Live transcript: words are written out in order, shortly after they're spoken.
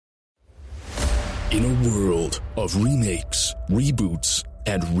In a world of remakes, reboots,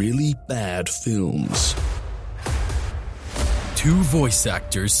 and really bad films, two voice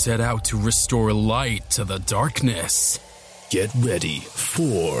actors set out to restore light to the darkness. Get ready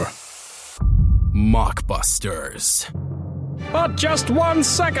for Mockbusters. But just 1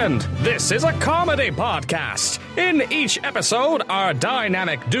 second. This is a comedy podcast. In each episode, our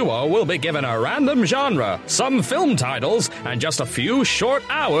dynamic duo will be given a random genre, some film titles, and just a few short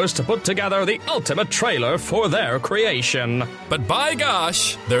hours to put together the ultimate trailer for their creation. But by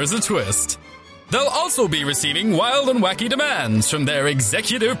gosh, there's a twist. They'll also be receiving wild and wacky demands from their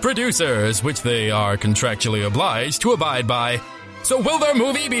executive producers, which they are contractually obliged to abide by. So will their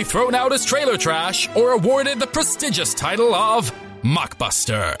movie be thrown out as trailer trash or awarded the prestigious title of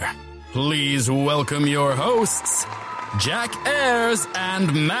Mockbuster? Please welcome your hosts, Jack Ayres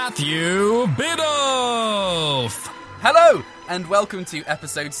and Matthew Biddulph. Hello, and welcome to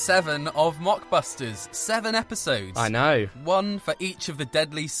episode 7 of Mockbusters. 7 episodes. I know. One for each of the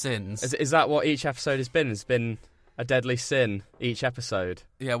deadly sins. Is that what each episode has been? It's been a deadly sin each episode.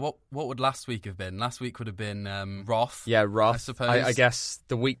 Yeah, what would last week have been? Last week would have been wrath. Yeah, wrath. I suppose. I guess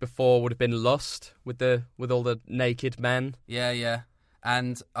the week before would have been lust with all the naked men. Yeah.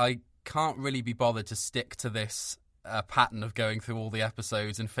 And I can't really be bothered to stick to this pattern of going through all the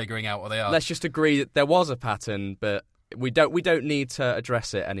episodes and figuring out what they are. Let's just agree that there was a pattern, but we don't need to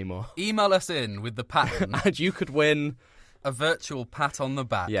address it anymore. Email us in with the pattern. And you could win a virtual pat on the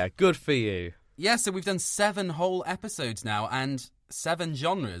back. Yeah, good for you. Yeah, so we've done 7 whole episodes now and 7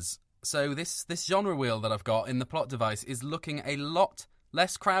 genres. So this genre wheel that I've got in the plot device is looking a lot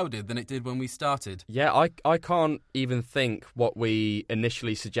less crowded than it did when we started. Yeah, I can't even think what we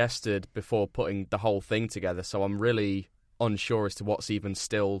initially suggested before putting the whole thing together, so I'm really unsure as to what's even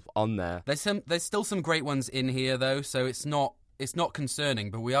still on there. There's still some great ones in here, though, so it's not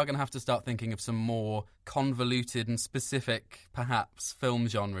concerning, but we are going to have to start thinking of some more convoluted and specific, perhaps, film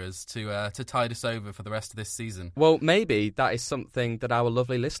genres to tide us over for the rest of this season. Well, maybe that is something that our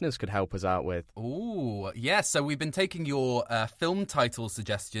lovely listeners could help us out with. Ooh, yes. So we've been taking your film title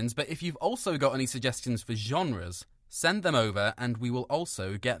suggestions, but if you've also got any suggestions for genres, send them over and we will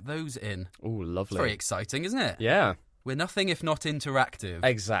also get those in. Ooh, lovely. It's very exciting, isn't it? Yeah. We're nothing if not interactive.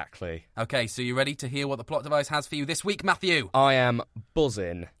 Exactly. Okay, so you ready to hear what the plot device has for you this week, Matthew? I am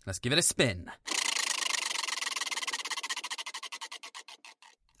buzzing. Let's give it a spin.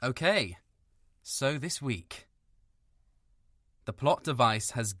 Okay, so this week, the plot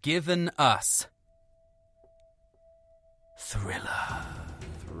device has given us thriller.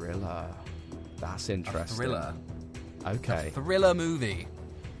 Thriller. That's interesting. A thriller. Okay. A thriller movie.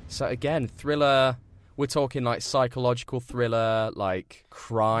 So again, thriller. We're talking like psychological thriller, like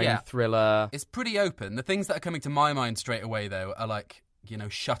crime thriller. It's pretty open. The things that are coming to my mind straight away, though, are like,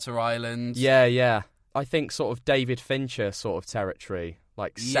 Shutter Island. Yeah. I think sort of David Fincher sort of territory,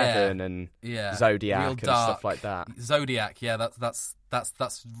 like Seven and Zodiac and stuff like that. Zodiac, yeah, that's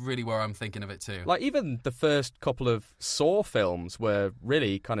really where I'm thinking of it too. Like even the first couple of Saw films were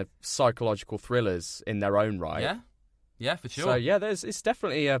really kind of psychological thrillers in their own right. Yeah, for sure. So yeah, it's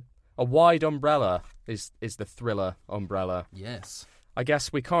definitely a wide umbrella is the thriller umbrella. Yes. I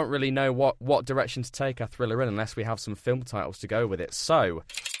guess we can't really know what direction to take our thriller in unless we have some film titles to go with it. So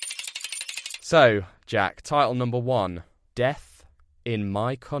Jack, title number 1, Death in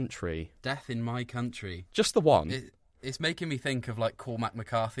My Country. Death in My Country. Just the one. It's making me think of like Cormac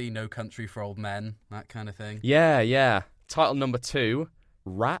McCarthy, No Country for Old Men, that kind of thing. Yeah. Title number 2,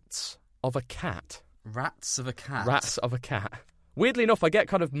 Rats of a Cat. Rats of a Cat. Rats of a Cat. Weirdly enough, I get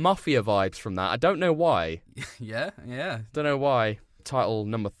kind of mafia vibes from that. I don't know why. Yeah. Don't know why. Title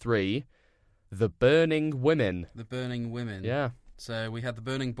number 3, The Burning Women. The Burning Women. Yeah. So we had The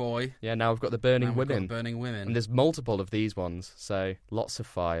Burning Boy. Yeah, now we've got The Burning Women. Got The Burning Women. And there's multiple of these ones, so lots of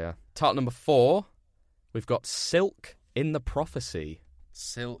fire. Title number 4, we've got Silk in the Prophecy.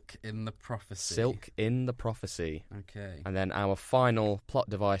 Silk in the Prophecy. Silk in the Prophecy. Okay. And then our final plot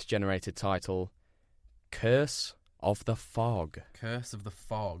device generated title, Curse of the Fog. Curse of the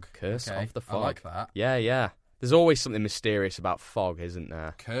Fog. Curse of the Fog. I like that. Yeah. There's always something mysterious about fog, isn't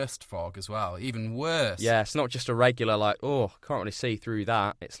there? Cursed fog as well. Even worse. Yeah, it's not just a regular, like, oh, I can't really see through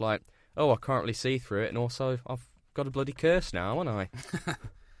that. It's like, oh, I can't really see through it, and also I've got a bloody curse now, haven't I?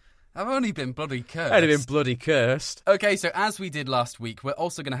 I've only been bloody cursed. I've only been bloody cursed. Okay, so as we did last week, we're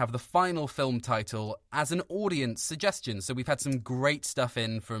also going to have the final film title as an audience suggestion. So we've had some great stuff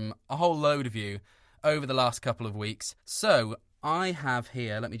in from a whole load of you over the last couple of weeks. So I have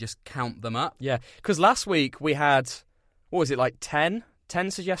here, let me just count them up. Yeah, because last week we had, what was it, like 10 10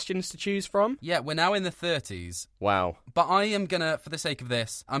 suggestions to choose from? Yeah, we're now in the 30s. Wow. But I am going to, for the sake of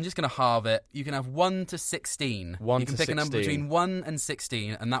this, I'm just going to halve it. You can have 1 to 16. 1 you can to pick a number 16. between 1 and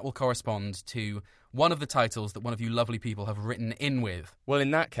 16, and that will correspond to one of the titles that one of you lovely people have written in with. Well,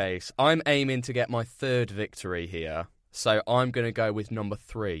 in that case, I'm aiming to get my third victory here, so I'm going to go with number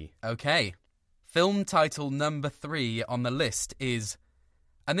 3. Okay. Film title number 3 on the list is,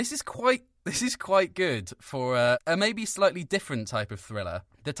 and this is quite good for a maybe slightly different type of thriller.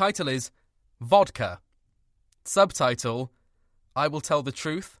 The title is Vodka. Subtitle, I will tell the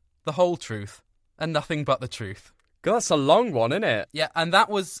truth, the whole truth, and nothing but the truth. God, that's a long one, isn't it? Yeah, and that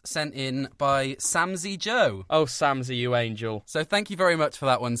was sent in by Samsy Joe. Oh, Samsy, you angel. So thank you very much for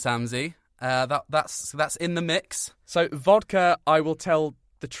that one, Samsy. That's in the mix. So, Vodka, I will tell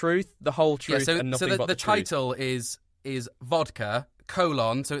the truth, the whole truth, Yeah, and nothing but the the truth. title is Vodka,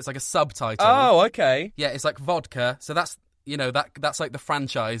 colon, so it's like a subtitle. Oh, okay. Yeah, it's like vodka. So that's that's like the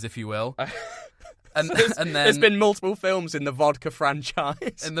franchise, if you will. And then There's been multiple films in the Vodka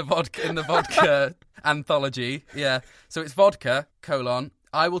franchise. in the vodka anthology. Yeah. So it's vodka, colon,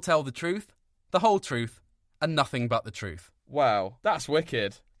 I will tell the truth, the whole truth, and nothing but the truth. Wow, that's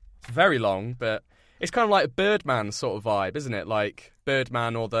wicked. It's very long, but it's kind of like a Birdman sort of vibe, isn't it? Like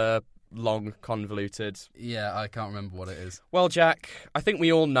Birdman or the long, convoluted... Yeah, I can't remember what it is. Well, Jack, I think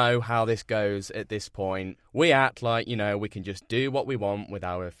we all know how this goes at this point. We act like, we can just do what we want with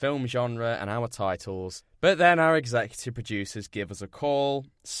our film genre and our titles, but then our executive producers give us a call.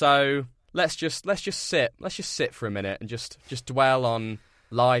 So let's just sit. Let's just sit for a minute and just dwell on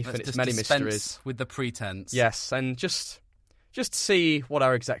life and its many mysteries. With the pretense. Yes, and just see what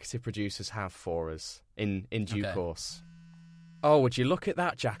our executive producers have for us in due course. Oh, would you look at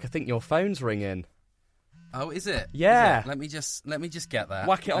that, Jack? I think your phone's ringing. Oh, is it? Yeah. Is it? Let me just get that.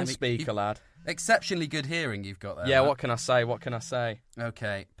 Whack it on speaker, lad. Exceptionally good hearing you've got there. Yeah, lad. what can I say?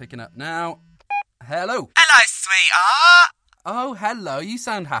 Okay, picking up now. Hello. Hello, sweetheart. Oh, hello. You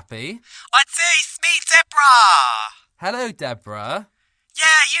sound happy. I do. It's me, Deborah. Hello, Deborah.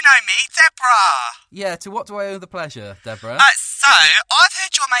 Yeah, you know me, Deborah. Yeah, to what do I owe the pleasure, Deborah? So, I've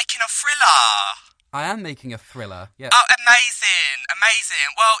heard you're making a thriller. I am making a thriller, yeah. Oh,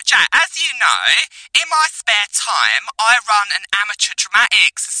 amazing. Well, Jack, as you know, in my spare time, I run an amateur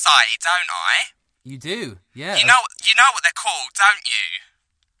dramatic society, don't I? You do, yeah. You know what they're called, don't you?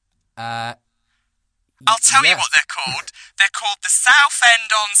 I'll tell you what they're called. They're called the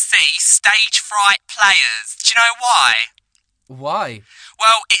Southend-on-Sea Stage Fright Players. Do you know why? Why?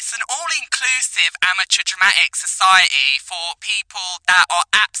 Well, it's an all-inclusive amateur dramatic society for people that are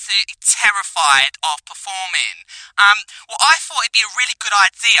absolutely terrified of performing. Well, I thought it'd be a really good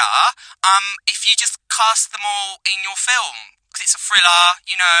idea if you just cast them all in your film. Because it's a thriller,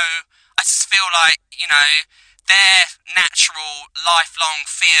 I just feel like, their natural, lifelong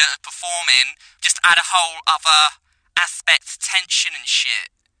fear of performing just add a whole other aspect of tension and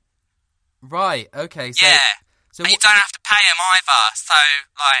shit. Right, okay, so... Yeah. So and you don't have to pay them either, so,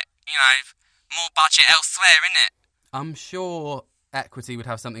 more budget elsewhere, innit? I'm sure Equity would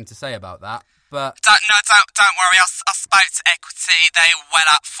have something to say about that, but... Don't worry, I spoke to Equity, they were well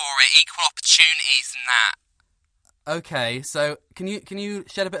up for it, equal opportunities and that. Okay, so can you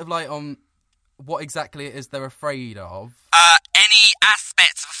shed a bit of light on what exactly it is they're afraid of? Any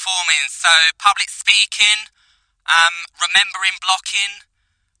aspects of performing, so public speaking, remembering blocking,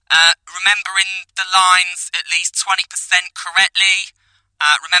 remembering the lines at least 20% correctly,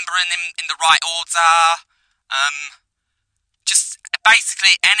 remembering them in the right order, just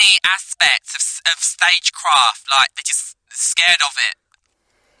basically any aspect of stagecraft, like they're just scared of it.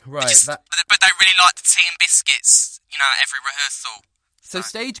 Right. But they really like the tea and biscuits, every rehearsal. So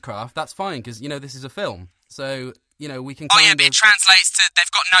stagecraft, that's fine, because, this is a film. So, we can but it translates to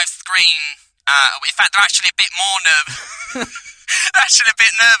they've got no screen. In fact, they're actually a bit more nervous. They're actually a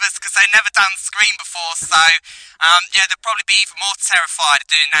bit nervous because they've never done screen before, so they'll probably be even more terrified of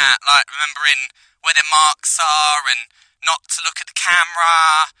doing that, like remembering where their marks are and not to look at the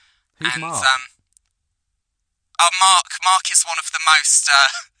camera. Who's Mark? Mark is one of the most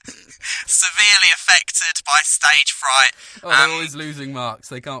severely affected by stage fright. Oh, they're always losing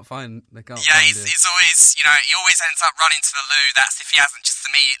marks. They can't find. Yeah, he's always, he always ends up running to the loo. That's if he hasn't just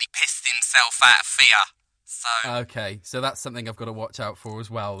immediately pissed himself out of fear. So. Okay, so that's something I've got to watch out for as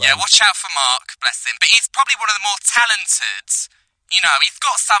well, then. Yeah, watch out for Mark, bless him. But he's probably one of the more talented. He's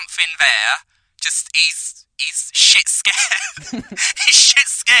got something there. Just, he's shit scared. He's shit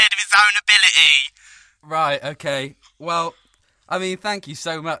scared of his own ability. Right, okay. Well, thank you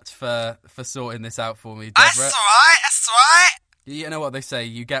so much for sorting this out for me, Deborah. That's all right. You know what they say,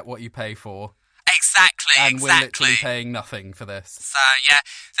 you get what you pay for. Exactly. And we're literally paying nothing for this. So yeah,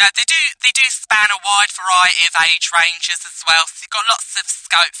 they do span a wide variety of age ranges as well. So you've got lots of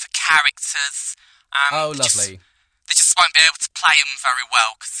scope for characters. Lovely. They just won't be able to play them very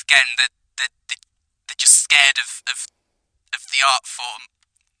well because again, they're just scared of the art form.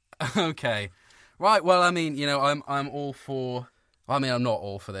 Okay, right. Well, I mean, I'm all for. I mean, I'm not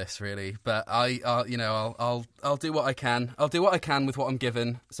all for this really, but I'll do what I can. I'll do what I can with what I'm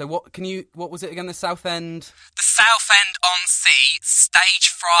given. So what was it again? The Southend? The Southend-on-Sea Stage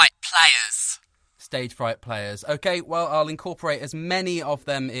Fright Players. Stage Fright Players. Okay, well, I'll incorporate as many of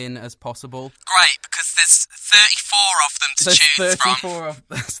them in as possible. Great, because there's 34 of them to choose from.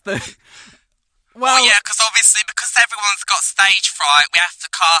 Well, yeah, because obviously, because everyone's got stage fright, we have to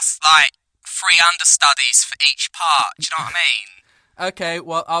cast, 3 understudies for each part. Do you know what I mean? Okay,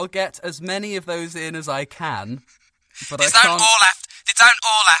 well, I'll get as many of those in as I can, but They don't all have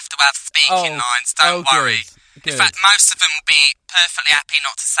to have speaking lines, don't worry. Good. In fact, most of them will be perfectly happy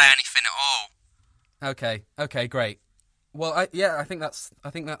not to say anything at all. Okay, great. Well, I think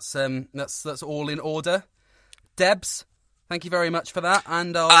that's all in order. Debs, thank you very much for that,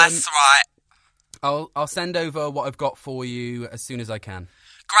 and that's right. I'll send over what I've got for you as soon as I can.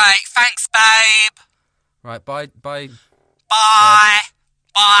 Great, thanks, babe. Right, bye.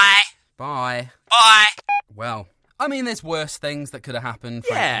 Bye. Well, I mean, there's worse things that could have happened,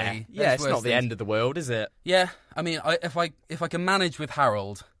 frankly. Yeah, it's not the end of the world, is it? Yeah, I mean, if I can manage with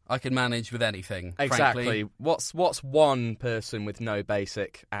Harold, I can manage with anything, Exactly. frankly. What's one person with no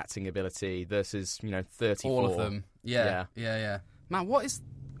basic acting ability versus, 34? All of them. Yeah. Man, what is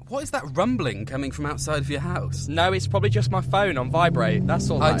that rumbling coming from outside of your house? No, it's probably just my phone on vibrate. That's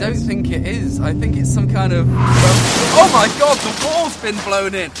all I that don't is. think it is. I think it's some kind of... Oh my god, the wall's been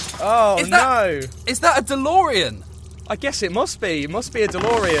blown in! Oh, no! Is that a DeLorean? I guess it must be. It must be a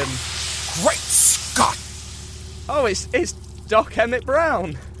DeLorean. Great Scott! Oh, it's Doc Emmett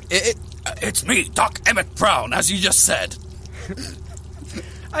Brown. It's me, Doc Emmett Brown, as you just said.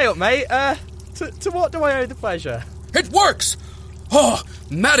 Hey up, mate. To what do I owe the pleasure? It works! Oh,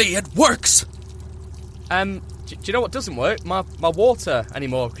 Maddie, it works! Do you know what doesn't work? My water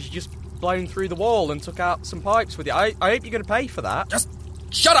anymore, because you just blown through the wall and took out some pipes with it. I hope you're going to pay for that. Just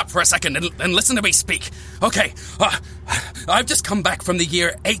shut up for a second and listen to me speak. Okay, I've just come back from the year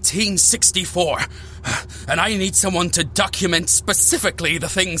 1864, and I need someone to document specifically the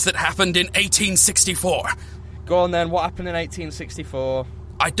things that happened in 1864. Go on then, what happened in 1864?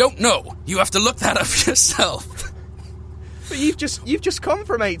 I don't know. You have to look that up yourself. But you've just come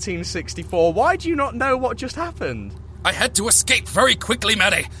from 1864. Why do you not know what just happened? I had to escape very quickly,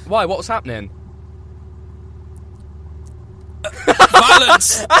 Maddie. Why? What was happening?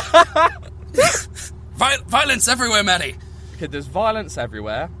 Violence! Violence everywhere, Maddie. Okay, there's violence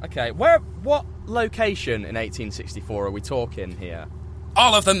everywhere. Okay, what location in 1864 are we talking here?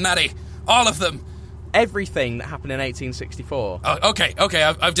 All of them, Maddie. All of them. Everything that happened in 1864. Okay.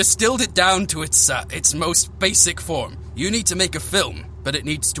 I've distilled it down to its most basic form. You need to make a film, but it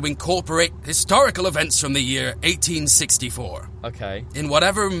needs to incorporate historical events from the year 1864. Okay. In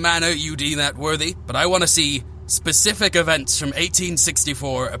whatever manner you deem that worthy, but I want to see specific events from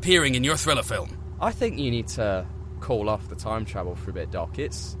 1864 appearing in your thriller film. I think you need to call off the time travel for a bit, Doc.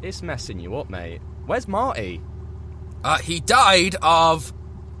 It's messing you up, mate. Where's Marty? He died of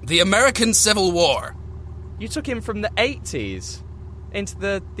the American Civil War. You took him from the 80s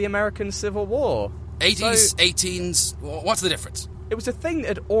into the American Civil War. 80s, 18s, what's the difference? It was a thing that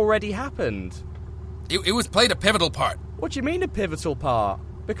had already happened. It was played a pivotal part. What do you mean a pivotal part?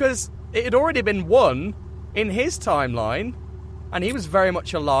 Because it had already been won in his timeline, and he was very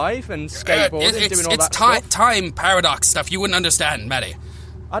much alive and skateboarding, doing all that stuff. It's time paradox stuff you wouldn't understand, Maddie.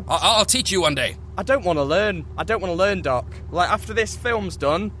 I'll teach you one day. I don't want to learn. Doc. After this film's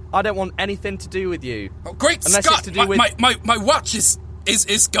done, I don't want anything to do with you. Oh, great Unless Scott! It's to do with... my watch is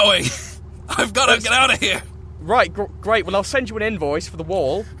going. I've got to get out of here. Right, great. Well, I'll send you an invoice for the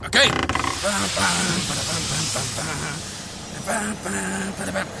wall. Okay.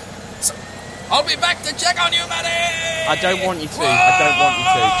 So, I'll be back to check on you, Maddie! I don't want you to.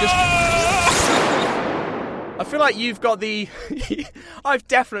 I feel like you've got the... I've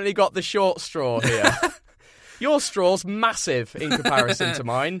definitely got the short straw here. Your straw's massive in comparison to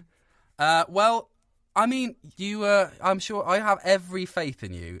mine. Well, I mean, I'm sure I have every faith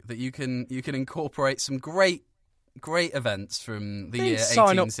in you that you can incorporate some great events from the year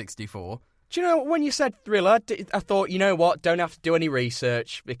 1864. Do you know, when you said thriller, I thought, you know what, don't have to do any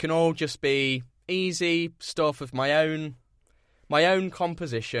research. It can all just be easy stuff of my own my own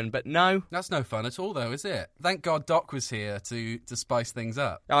composition, but no. That's no fun at all, though, is it? Thank God Doc was here to spice things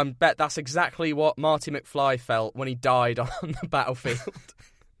up. I bet that's exactly what Marty McFly felt when he died on the battlefield.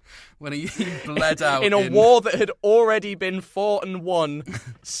 When he bled out in a war that had already been fought and won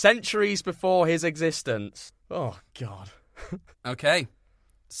centuries before his existence. Oh, God. Okay,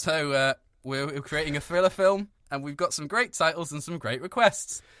 so we're creating a thriller film, and we've got some great titles and some great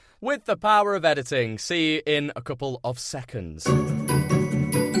requests. With the power of editing. See you in a couple of seconds.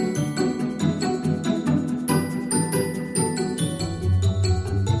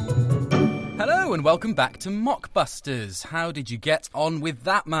 Hello and welcome back to Mockbusters. How did you get on with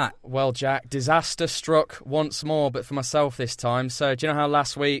that, Matt? Well, Jack, disaster struck once more, but for myself this time. So do you know how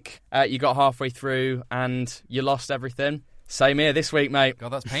last week you got halfway through and you lost everything? Same here this week, mate. God,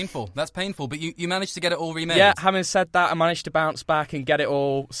 that's painful. That's painful, but you managed to get it all remade. Yeah, having said that, I managed to bounce back and get it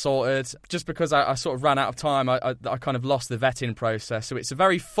all sorted. Just because I sort of ran out of time, I kind of lost the vetting process. So it's a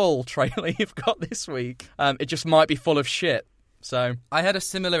very full trailer you've got this week. It just might be full of shit. So I had a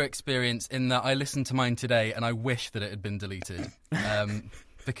similar experience in that I listened to mine today and I wish that it had been deleted.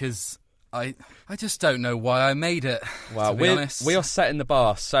 Because I just don't know why I made it, well, to be honest. We are setting the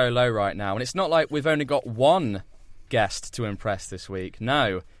bar so low right now. And it's not like we've only got one guest to impress this week.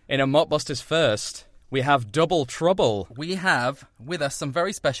 No, in a Mockbusters first, we have double trouble. We have with us some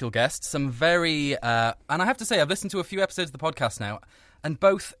very special guests, some very and I have to say I've listened to a few episodes of the podcast now, and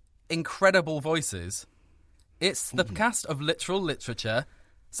both incredible voices. It's the cast of Literal Literature,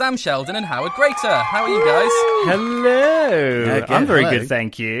 Sam Sheldon and Howard Greater. How are you guys? Hello. I'm very good,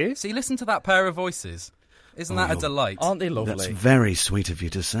 thank you. See, listen to that pair of voices. Isn't that a delight? Aren't they lovely? That's very sweet of you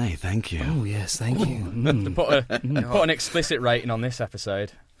to say. Thank you. Oh, yes, thank you. Put an explicit rating on this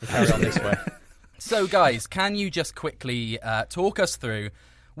episode. We'll carry on this way. So, guys, can you just quickly talk us through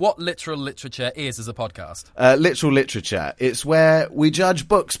what Literal Literature is as a podcast? Literal Literature. It's where we judge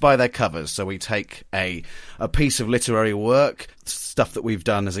books by their covers. So we take a piece of literary work. Stuff that we've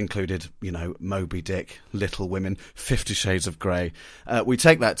done has included, Moby Dick, Little Women, 50 Shades of Grey. We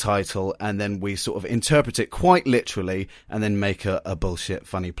take that title and then we sort of interpret it quite literally and then make a bullshit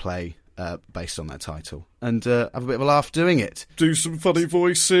funny play based on that title. And have a bit of a laugh doing it. Do some funny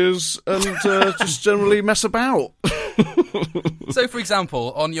voices and just generally mess about. So, for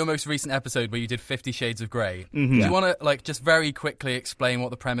example, on your most recent episode where you did 50 Shades of Grey, do you want to just very quickly explain what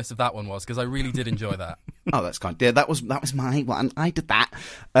the premise of that one was? Because I really did enjoy that. Oh, that's kind. Yeah, that was my one. I did that.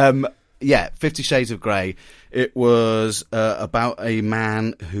 50 Shades of Grey. It was about a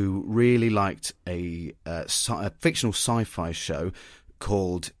man who really liked a fictional sci-fi show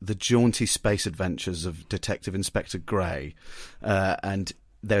called The Jaunty Space Adventures of Detective Inspector Grey, and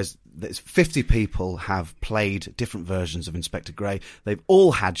there's 50 people have played different versions of Inspector Grey. They've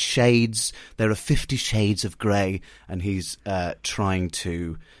all had shades. There are 50 shades of Grey, and he's trying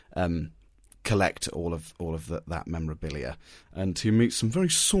to collect all of that memorabilia. And he meets some very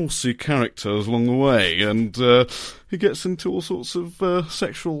saucy characters along the way, and he gets into all sorts of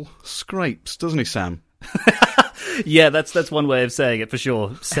sexual scrapes, doesn't he, Sam? Yeah, that's one way of saying it for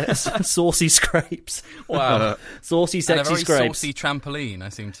sure. Saucy scrapes. Wow. Saucy, sexy and a very scrapes. Saucy trampoline, I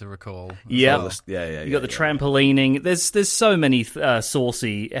seem to recall. Yeah. Yeah. You got the trampolining. There's so many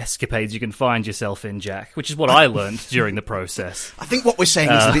saucy escapades you can find yourself in, Jack, which is what I learned during the process. I think what we're saying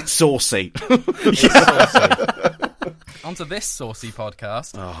is that it's saucy. Onto this saucy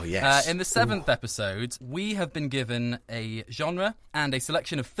podcast. Oh, yes. In the 7th episode, we have been given a genre and a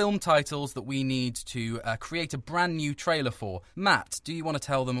selection of film titles that we need to create a brand new trailer for. Matt, do you want to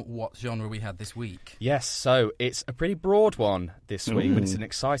tell them what genre we had this week? Yes, so it's a pretty broad one this week, but it's an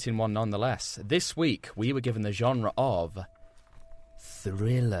exciting one nonetheless. This week, we were given the genre of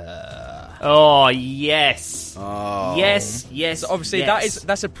thriller. Oh, yes. Oh. Yes. So obviously, yes.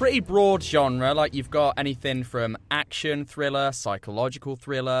 that's a pretty broad genre. Like, you've got anything from action thriller, psychological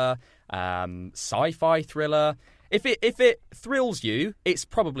thriller, sci-fi thriller. If it thrills you, it's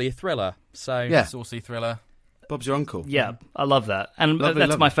probably a thriller. So Yeah. Saucy thriller. Bob's your uncle. Yeah, I love that. And Lovely,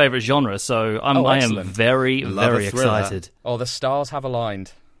 that's lovely. my favourite genre, so I am excellent. very, Love very a thriller. excited. Oh, the stars have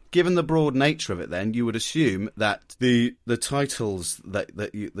aligned. Given the broad nature of it, then you would assume that the titles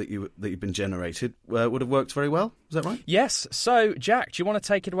that you've been generated would have worked very well. Is that right? Yes. So, Jack, do you want to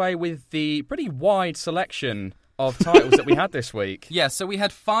take it away with the pretty wide selection of titles that we had this week? Yeah, so we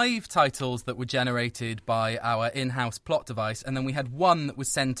had 5 titles that were generated by our in-house plot device, and then we had 1 that was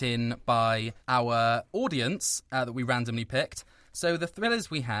sent in by our audience that we randomly picked. So the thrillers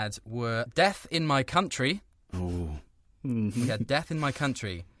we had were Death in My Country. Ooh. We had Death in My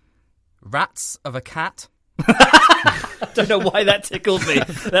Country. Rats of a Cat. I don't know why that tickled me.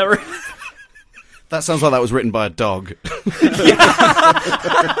 That sounds like that was written by a dog.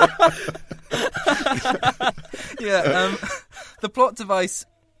 The plot device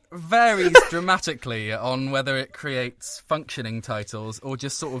varies dramatically on whether it creates functioning titles or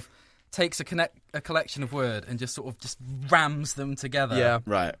just sort of takes a collection of words and just sort of just rams them together. Yeah.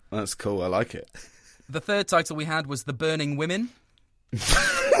 Right, that's cool. I like it. The third title we had was The Burning Women.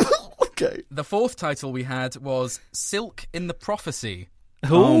 Okay. The fourth title we had was Silk in the Prophecy.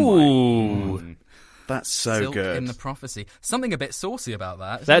 Ooh. That's so Silk good. in the Prophecy. Something a bit saucy about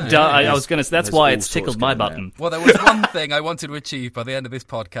that. That isn't it? I was going to say, that's There's why all it's sorts tickled my going on button. Well, there was one thing I wanted to achieve by the end of this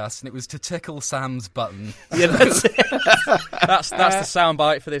podcast, and it was to tickle Sam's button. Yeah, that's it. That's the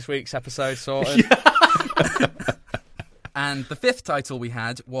soundbite for this week's episode, sorted. And the fifth title we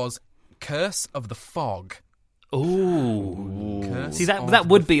had was Curse of the Fog. Ooh. Curse See, of that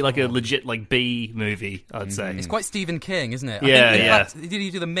would the be like a Fog. legit like B movie, I'd say. It's quite Stephen King, isn't it? Yeah, I think, in yeah. fact, did he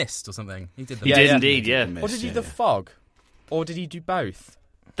do The Mist or something? He did The He Mist. did yeah. indeed, yeah. Miss, Or did he yeah. do The Fog? Or did he do both?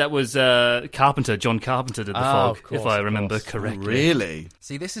 That was Carpenter. John Carpenter did The Fog, of course, if I of remember course. correctly. Really?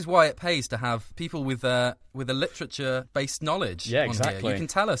 See, this is why it pays to have people with a literature-based knowledge. Yeah, on here. exactly. You can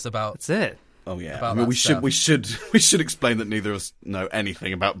tell us about. That's it. Oh yeah. About I mean, that we stuff. should explain that neither of us know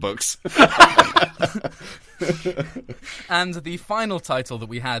anything about books. And the final title that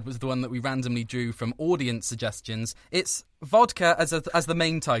we had was the one that we randomly drew from audience suggestions. It's Vodka as the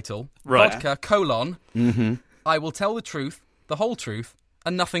main title. Right. Vodka, colon, I will tell the truth, the whole truth,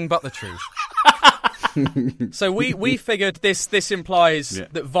 and nothing but the truth. So we figured this implies Yeah.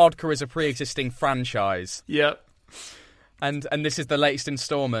 that vodka is a pre-existing franchise, Yep. and this is the latest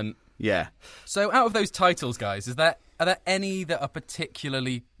instalment. Yeah. So out of those titles, guys, are there any that are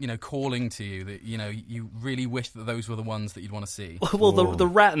particularly, calling to you that, you really wish that those were the ones that you'd want to see? Well, the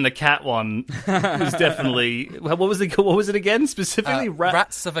rat and the cat one was definitely. What was it again? Specifically,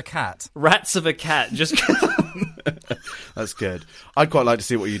 Rats of a Cat. Rats of a Cat. Just That's good. I'd quite like to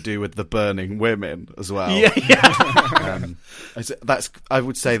see what you do with the burning women as well. yeah. I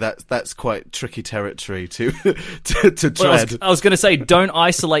would say that's quite tricky territory to tread. Well, I was going to say, don't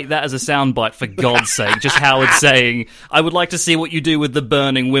isolate that as a soundbite for God's sake. Just Howard saying, "I would like to see what you do with the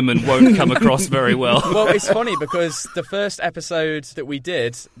burning women." Won't come across very well. Well, it's funny because the first episode that we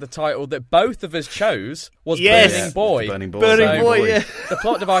did, the title that both of us chose was Yes. Burning Boy. Burning Boy. Burning Boy, yeah. The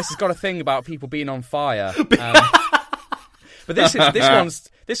plot device has got a thing about people being on fire. But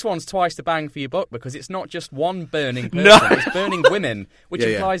this one's twice the bang for your buck because it's not just one burning person, No. it's burning women, which Yeah,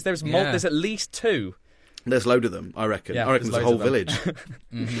 yeah. implies there's Yeah. there's at least two. There's a load of them, I reckon. Yeah, I reckon there's there's a whole loads village.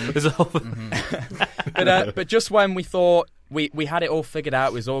 There's a whole- But just when we thought we had it all figured out,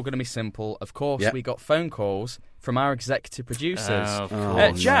 it was all going to be simple, of course, Yep. we got phone calls from our executive producers. Oh, of Oh,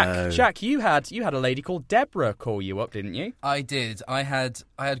 course. Jack, you had a lady called Deborah call you up, didn't you? I did. I had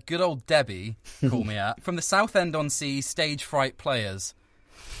good old Debbie call me up from the Southend-on-Sea Stage Fright Players,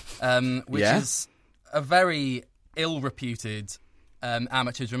 which Yeah? is a very ill-reputed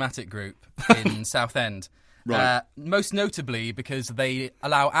amateur dramatic group in Southend. Right. Most notably because they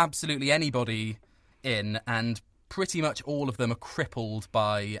allow absolutely anybody in, and pretty much all of them are crippled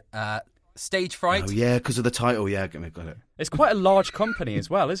by stage fright. Oh yeah, because of the title. Yeah, got it. It's quite a large company as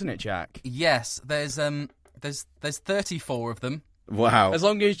well, isn't it, Jack? Yes, there's 34 of them. Wow. As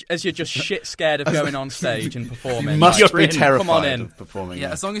long as you're just shit scared of going on stage and performing. Must like, be terrified Come on in. of performing.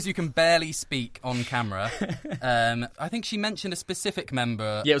 Yeah, as long as you can barely speak on camera. I think she mentioned a specific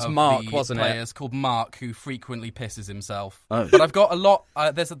member. Yeah, it was of Mark, the wasn't it? players called Mark, who frequently pisses himself. Oh. But I've got a lot.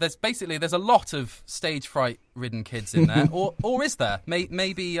 There's a lot of stage fright ridden kids in there, or is there?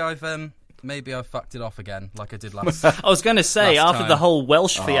 Maybe I've fucked it off again, like I did last. I was going to say, Last after time. the whole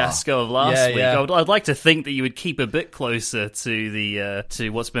Welsh fiasco of last Yeah, week, yeah. I'd like to think that you would keep a bit closer to the to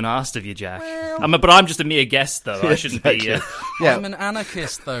what's been asked of you, Jack. But I'm just a mere guest, though. I shouldn't be. Yeah. I'm an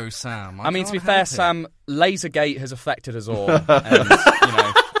anarchist, though, Sam. I mean, to be can't fair, help it. Sam, Lasergate has affected us all.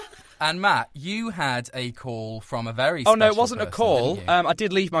 And. And Matt, you had a call from a very Oh, no, it special wasn't a person, call. didn't you? I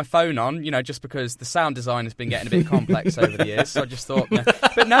did leave my phone on, just because the sound design has been getting a bit complex over the years. So I just thought, no.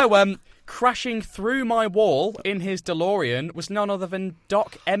 But no, crashing through my wall in his DeLorean was none other than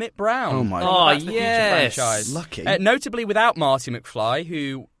Doc Emmett Brown. Oh, my from God. the Back to the Future yes. franchise. Lucky. Notably without Marty McFly,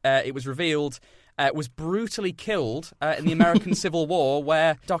 who it was revealed was brutally killed in the American Civil War,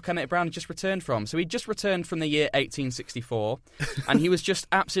 where Doc Emmett Brown had just returned from. So he'd just returned from the year 1864, and he was just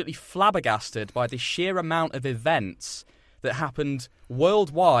absolutely flabbergasted by the sheer amount of events that happened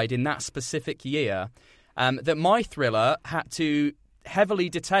worldwide in that specific year, that my thriller had to heavily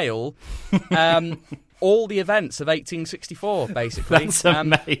detail all the events of 1864, basically. That's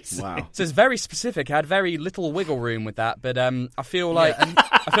amazing. Wow. So it's very specific. I had very little wiggle room with that, but I feel like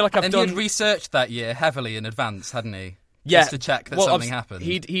I've And done. he'd researched that year heavily in advance, hadn't he? Yeah, Just to check that something happened.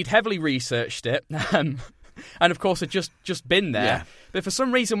 He'd heavily researched it, and of course had just been there. Yeah. But for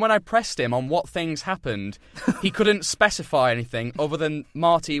some reason, when I pressed him on what things happened, he couldn't specify anything other than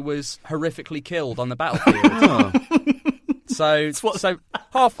Marty was horrifically killed on the battlefield. So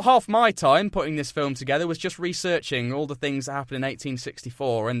half my time putting this film together was just researching all the things that happened in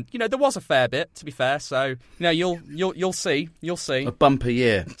 1864, and there was a fair bit, to be fair. So you'll see. A bumper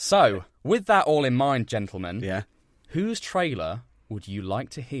year. So with that all in mind, gentlemen, Yeah. whose trailer would you like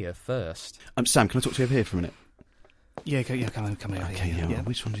to hear first? Sam, can I talk to you over here for a minute? Yeah, come on. Okay, yeah.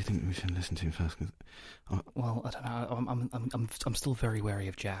 Which one do you think we should listen to first? Well, I don't know. I'm still very wary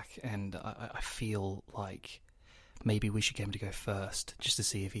of Jack, and I feel like maybe we should get him to go first, just to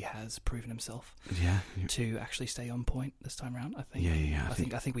see if he has proven himself to actually stay on point this time around. I think. Yeah. I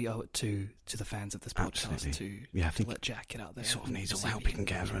think we owe it to the fans of this podcast to let Jack get out there. He sort of needs all the see help if he can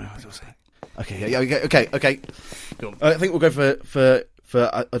get. bring Right? it back. Okay. I think we'll go for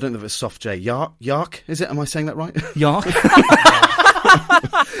I don't know if it's soft J. Yark, is it? Am I saying that right? Yark.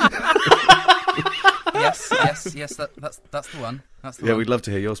 Yes. That's the one. That's the Yeah, one. we'd love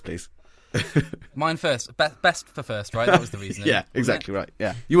to hear yours, please. Mine first. Best for first, right? That was the reason. Yeah, exactly right.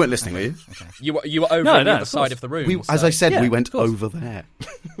 Yeah, you weren't listening, were you? Okay. You were over on the other side of the room. As I said, Yeah, we went of course. over there.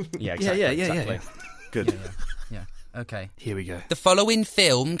 Yeah, exactly. Yeah. Good. Yeah. Okay. Here we go. The following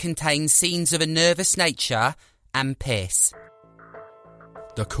film contains scenes of a nervous nature and piss.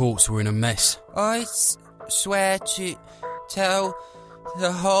 The courts were in a mess. I swear to tell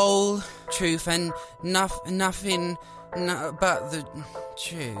the whole truth and nothing but the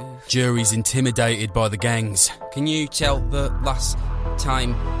truth. Jury's intimidated by the gangs. Can you tell the last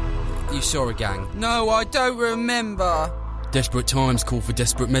time you saw a gang? No, I don't remember. Desperate times call for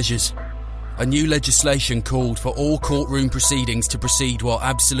desperate measures. A new legislation called for all courtroom proceedings to proceed while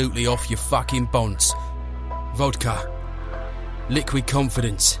absolutely off your fucking bonds. Vodka. Liquid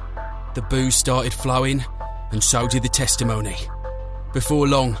confidence. The booze started flowing, and so did the testimony. Before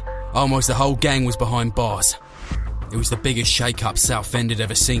long, almost the whole gang was behind bars. It was the biggest shake-up Southend had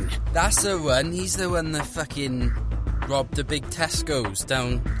ever seen. That's the one. He's the one that fucking robbed the big Tesco's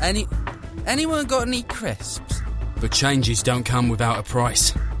down. Anyone got any crisps? But changes don't come without a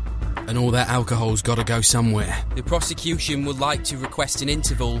price. And all that alcohol's got to go somewhere. The prosecution would like to request an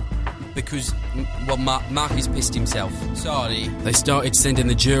interval because, Mark has pissed himself. Sorry. They started sending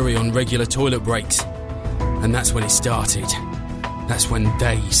the jury on regular toilet breaks. And that's when it started. That's when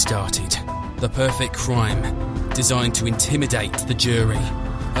they started. The perfect crime, designed to intimidate the jury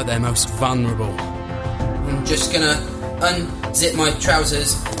at their most vulnerable. I'm just gonna unzip my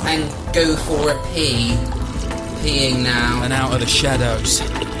trousers and go for a pee. Peeing now. And out of the shadows,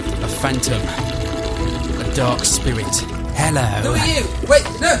 a phantom, a dark spirit. Hello. Who are you? Wait,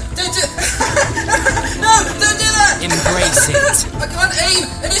 no, don't do No, don't do that! Embrace it. I can't aim,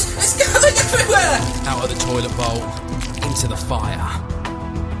 and it's going everywhere! Out of the toilet bowl, into the fire.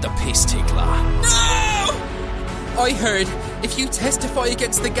 The piss tickler. No! I heard if you testify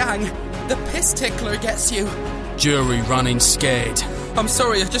against the gang, the piss tickler gets you. Jury running scared. I'm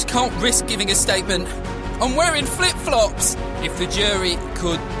sorry, I just can't risk giving a statement. I'm wearing flip-flops. If the jury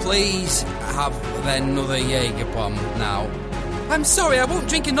could please have another Jaeger bomb now. I'm sorry, I won't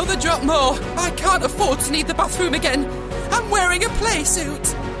drink another drop more. I can't afford to need the bathroom again. I'm wearing a play suit.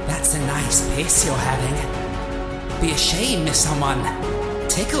 That's a nice piss you're having. Be ashamed if someone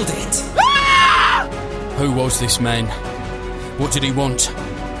tickled it. Ah! Who was this man? What did he want?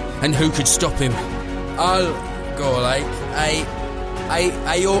 And who could stop him? I'll go like I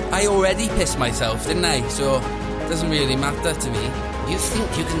already pissed myself, didn't I? So it doesn't really matter to me. You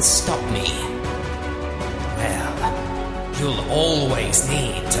think you can stop me? Well, you'll always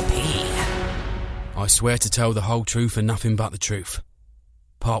need to pee. I swear to tell the whole truth and nothing but the truth.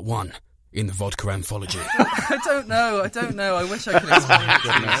 Part 1 in the Vodka Anthology. I don't know. I wish I could explain it to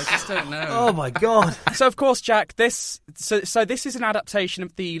you. I just don't know. Oh my god! So of course, Jack, this is an adaptation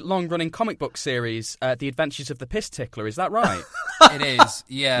of the long-running comic book series, The Adventures of the Piss Tickler. Is that right? It is,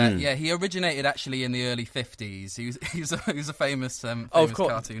 yeah. He originated actually in the early 50s. He was a famous, of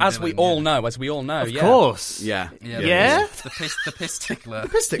course, cartoon as villain, we all know. Of course. Yeah. Yeah. The piss tickler.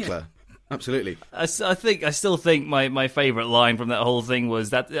 Piss tickler. Absolutely. I still think my favourite line from that whole thing was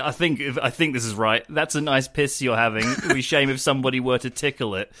that I think this is right. That's a nice piss you're having. It would be a shame if somebody were to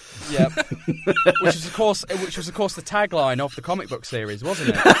tickle it. Yeah. which was of course the tagline of the comic book series, wasn't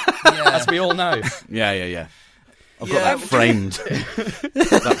it? Yeah. As we all know. Yeah. I've got that framed.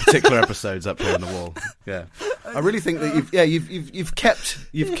 That particular episode's up here on the wall. Yeah, I really think that you've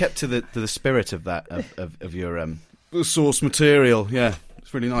kept to the spirit of that of your source material. Yeah.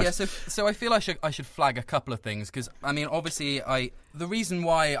 Really nice. Yeah, so I feel I should flag a couple of things because I mean obviously the reason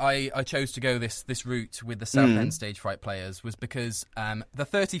why I chose to go this route with the Southend Stage Fright players was because the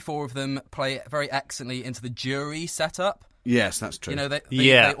 34 of them play very excellently into the jury setup. Yes, that's true. You know,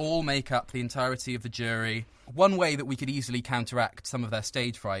 they all make up the entirety of the jury. One way that we could easily counteract some of their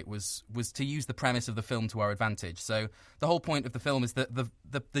stage fright was to use the premise of the film to our advantage. So the whole point of the film is that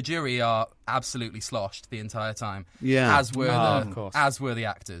the jury are absolutely sloshed the entire time. Yeah, as were the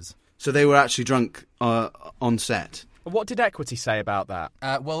actors. So they were actually drunk on set. What did Equity say about that?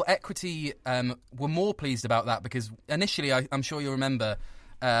 Well, Equity were more pleased about that because initially, I'm sure you'll remember,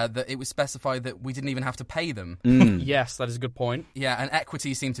 that it was specified that we didn't even have to pay them. Yes, that is a good point. Yeah, and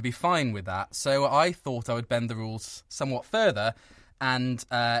Equity seemed to be fine with that. So I thought I would bend the rules somewhat further and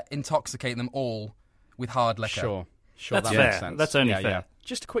intoxicate them all with hard liquor. Sure, that's that fair. makes sense. That's only fair. Yeah.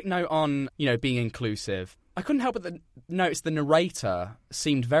 Just a quick note on, being inclusive. I couldn't help but notice the narrator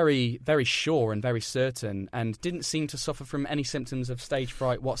seemed very, very sure and very certain and didn't seem to suffer from any symptoms of stage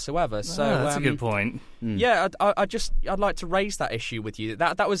fright whatsoever. So that's a good point. Yeah, I'd like to raise that issue with you.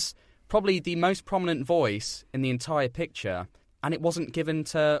 That was probably the most prominent voice in the entire picture, and it wasn't given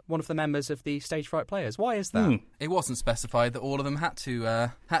to one of the members of the Stage Fright players. Why is that? It wasn't specified that all of them had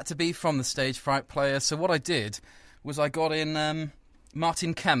to be from the Stage Fright players. So what I did was I got in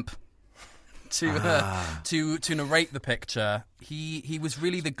Martin Kemp to narrate the picture. He was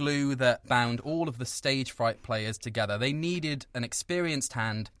really the glue that bound all of the Stage Fright players together. They needed an experienced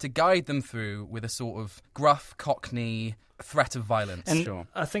hand to guide them through with a sort of gruff Cockney threat of violence. And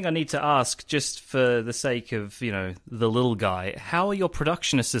I think I need to ask, just for the sake of, the little guy, how are your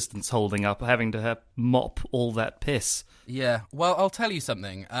production assistants holding up, having to mop all that piss? Yeah, well, I'll tell you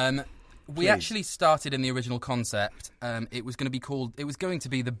something. We actually started in the original concept. It was going to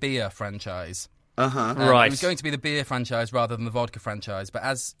be the beer franchise. Right. It was going to be the beer franchise rather than the vodka franchise. But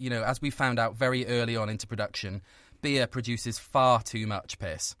as we found out very early on into production, beer produces far too much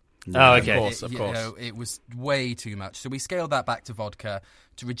piss. Oh, okay. Of course. It was way too much. So we scaled that back to vodka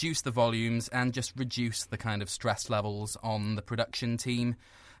to reduce the volumes and just reduce the kind of stress levels on the production team.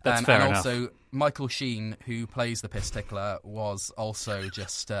 That's fair enough. Also, Michael Sheen, who plays the piss tickler, was also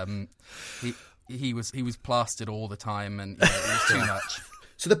just he was plastered all the time, and it was too much.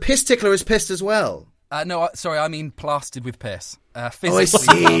 So the piss tickler is pissed as well. No, sorry, I mean plastered with piss. Physically, I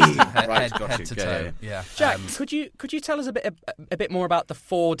see. head to Yeah, toe. Yeah. Jack, could you tell us a bit more about the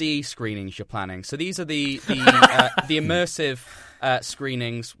 4D screenings you're planning? So these are the immersive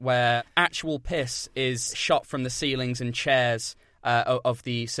screenings where actual piss is shot from the ceilings and chairs of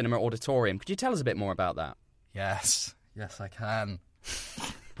the cinema auditorium. Could you tell us a bit more about that? Yes, I can.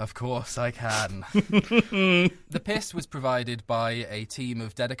 Of course I can. The piss was provided by a team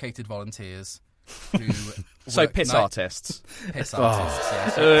of dedicated volunteers who So piss artists. Piss artists,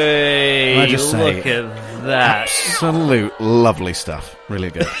 yes. Hey, Can I just say, look at that. Absolute lovely stuff.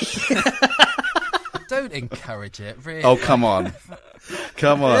 Really good. Don't encourage it, really. Oh, come on.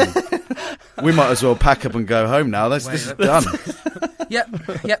 Come on. We might as well pack up and go home now. This is done.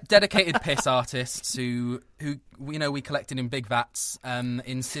 Yep. Dedicated piss artists who we collected in big vats in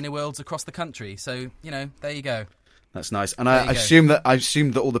Cineworlds across the country. So there you go. That's nice. And I assume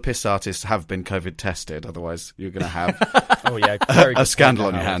that all the piss artists have been COVID tested. Otherwise, you're going to have a scandal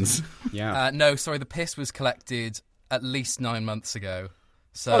on your hands. Yeah. No, sorry. The piss was collected at least 9 months ago.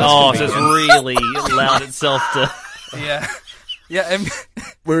 So so it's really allowed itself to. Yeah.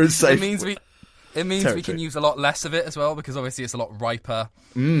 We're in safe. It means we can use a lot less of it as well because obviously it's a lot riper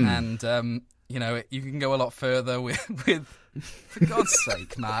and you can go a lot further with for God's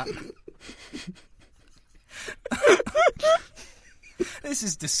sake, Matt. This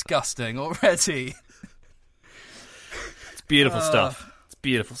is disgusting already. It's beautiful stuff. It's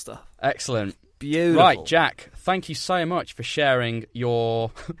beautiful stuff. Excellent. Beautiful. Right, Jack, thank you so much for sharing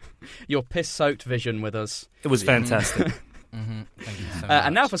your piss-soaked vision with us. It was fantastic. Thank you so much.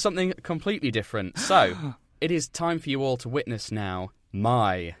 And now for something completely different. So, it is time for you all to witness now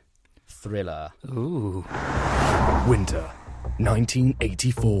my thriller. Ooh. Winter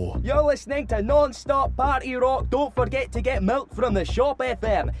 1984. You're listening to Non-Stop Party Rock. Don't forget to get milk from the Shop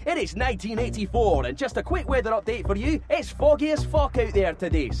FM. It is 1984, and just a quick weather update for you. It's foggy as fuck out there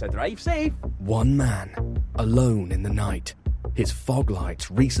today, so drive safe. One man, alone in the night. His fog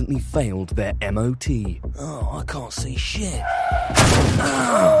lights recently failed their MOT. Oh, I can't see shit.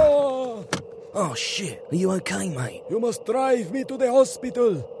 Oh shit, are you okay, mate? You must drive me to the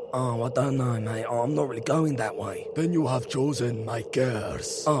hospital. Oh, I don't know, mate. I'm not really going that way. Then you have chosen my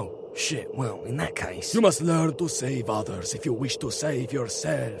curse. Oh, shit. Well, in that case... You must learn to save others if you wish to save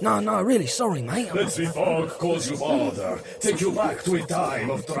yourself. No, really, sorry, mate. Let the fog cause you bother. Take you back to a time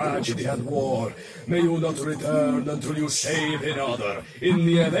of tragedy and war. May you not return until you save another. In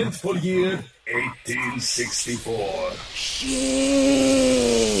the eventful year 1864. Shit!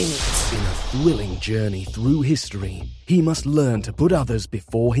 In a thrilling journey through history, he must learn to put others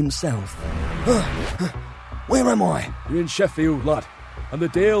before himself. Where am I? You're in Sheffield, lad. And the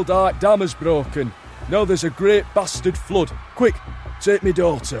Dale Dyke Dam is broken. Now there's a great bastard flood. Quick, take me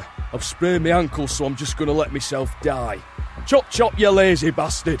daughter. I've sprained my ankle, so I'm just gonna let myself die. Chop chop, you lazy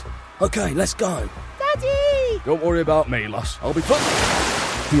bastard. Okay, let's go. Daddy! Don't worry about me, lass. I'll be fine.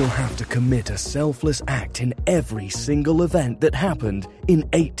 He'll have to commit a selfless act in every single event that happened in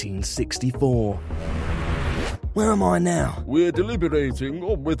 1864. Where am I now? We're deliberating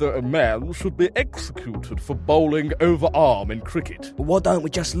on whether a man should be executed for bowling over-arm in cricket. Why don't we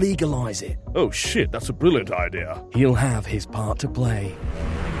just legalise it? Oh shit, that's a brilliant idea. He'll have his part to play.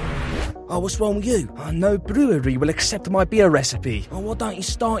 Oh, what's wrong with you? No brewery will accept my beer recipe. Oh, why don't you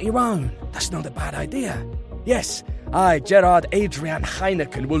start your own? That's not a bad idea. Yes, I, Gerard Adrian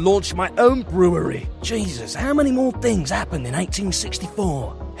Heineken, will launch my own brewery. Jesus, how many more things happened in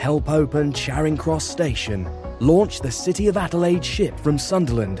 1864? Help open Charing Cross Station. Launch the City of Adelaide ship from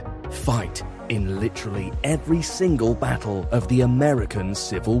Sunderland. Fight in literally every single battle of the American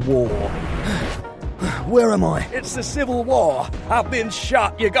Civil War. Where am I? It's the Civil War. I've been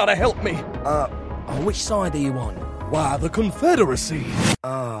shot. You gotta help me. Which side are you on? Why, the Confederacy.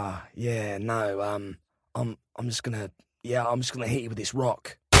 Yeah, no, I'm just gonna hit you with this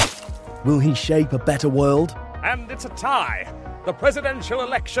rock. Will he shape a better world? And it's a tie. The presidential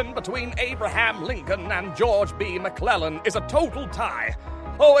election between Abraham Lincoln and George B. McClellan is a total tie.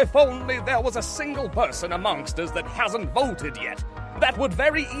 Oh, if only there was a single person amongst us that hasn't voted yet. That would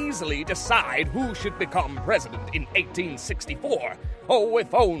very easily decide who should become president in 1864. Oh,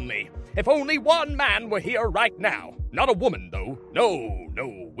 if only. If only one man were here right now. Not a woman, though.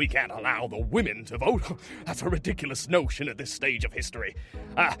 No, we can't allow the women to vote. That's a ridiculous notion at this stage of history.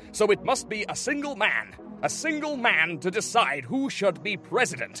 So it must be a single man to decide who should be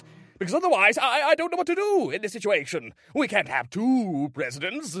president. Because otherwise, I don't know what to do in this situation. We can't have two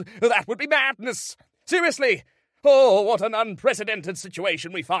presidents. That would be madness. Seriously. Oh, what an unprecedented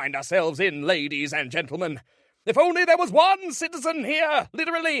situation we find ourselves in, ladies and gentlemen. If only there was one citizen here,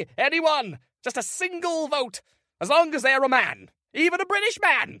 literally anyone, just a single vote, as long as they're a man, even a British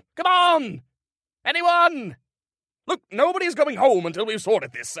man. Come on! Anyone? Look, nobody's going home until we've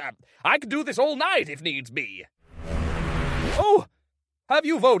sorted this. I could do this all night if needs be. Oh, have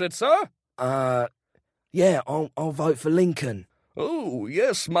you voted, sir? Yeah, I'll vote for Lincoln. Oh,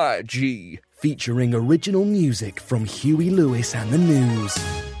 yes, my G. Featuring original music from Huey Lewis and the News.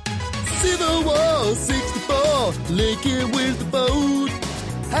 Civil War 64, Lincoln wins the vote.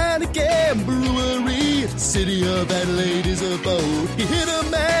 Heineken Brewery, City of Adelaide is a boat. He hit a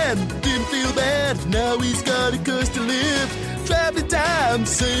man, didn't feel bad, now he's got a curse to live. Traveling time,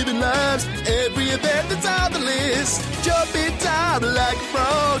 saving lives, every event that's on the list. Jumping time like a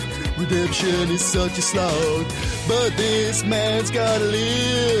frog, redemption is such a slog. But this man's gotta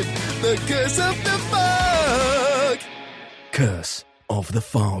live, the curse of the fog. Curse of the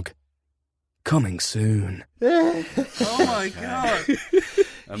Fog. Coming soon. Oh my god.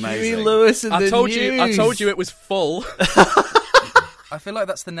 Amazing. Huey Lewis and I the told News. you it was full. I feel like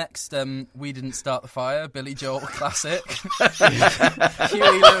that's the next We Didn't Start the Fire, Billy Joel classic.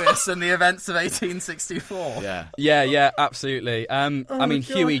 Huey Lewis and the events of 1864. Yeah, absolutely. I mean,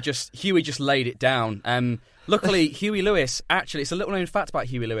 Huey just laid it down. Luckily, Huey Lewis, actually, it's a little known fact about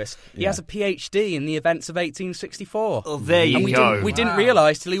Huey Lewis. He has a PhD in the events of 1864. Oh, there you go. We didn't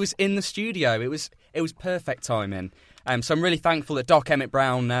realise till he was in the studio. It was perfect timing. So I'm really thankful that Doc Emmett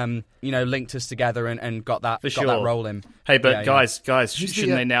Brown, linked us together and got that that rolling. Hey, but guys,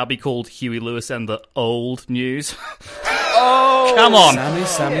 shouldn't they now be called Huey Lewis and the Old News? Oh, come on,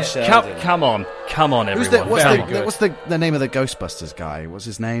 Sammy Sheridan. Come on, everyone. What's the name of the Ghostbusters guy? What's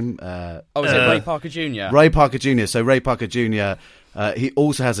his name? Is it Ray Parker Jr.? Ray Parker Jr. So Ray Parker Jr. He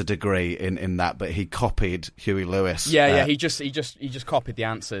also has a degree in that, but he copied Huey Lewis. He just copied the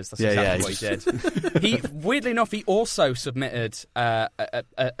answers. That's exactly what he did. Weirdly enough, he also submitted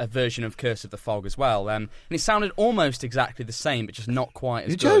a version of Curse of the Fog as well, and it sounded almost exactly the same, but just not quite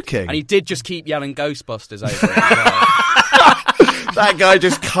as good. You're joking? And he did just keep yelling Ghostbusters over it as well. That guy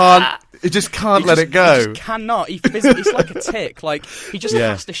just can't. He just can't let it go. He just cannot. It's like a tick. Like he just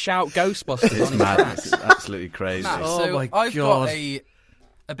has to shout Ghostbusters on his tracks. It's absolutely crazy. So I've got a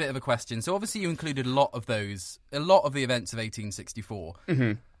a bit of a question. So obviously you included a lot of the events of 1864.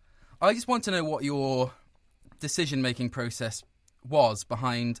 Mm-hmm. I just want to know what your decision-making process was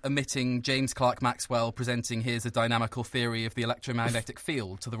behind omitting James Clerk Maxwell presenting Here's a Dynamical Theory of the Electromagnetic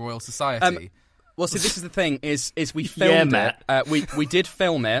Field to the Royal Society. Well, see, this is the thing: is we filmed it. We did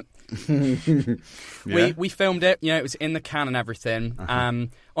film it. We filmed it. You know, it was in the can and everything.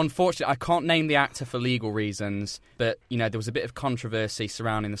 Unfortunately, I can't name the actor for legal reasons, but you know, there was a bit of controversy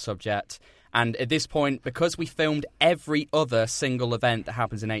surrounding the subject. And at this point, because we filmed every other single event that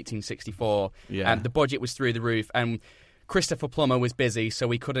happens in 1864, the budget was through the roof, and Christopher Plummer was busy, so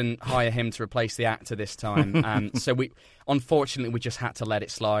we couldn't hire him to replace the actor this time. So unfortunately, we just had to let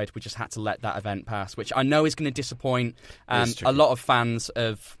it slide. We just had to let that event pass, which I know is going to disappoint a lot of fans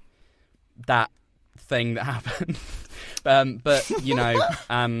of that thing that happened. But you know,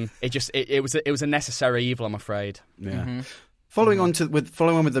 it was a necessary evil, I'm afraid. Yeah. Mm-hmm. Following on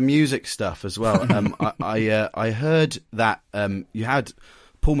with the music stuff as well. I heard that you had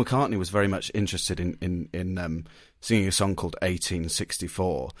Paul McCartney was very much interested in singing a song called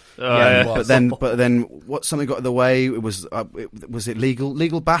 1864. But then what? Something got in the way. Was it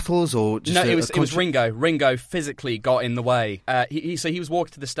legal battles or just no? It was Ringo. Ringo physically got in the way. He was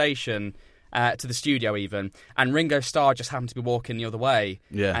walking to the station. To the studio even, and Ringo Starr just happened to be walking the other way,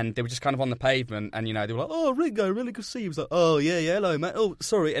 and they were just kind of on the pavement, and you know, they were like, "Oh, Ringo, really good to see you." He was like, "Oh yeah, hello mate, oh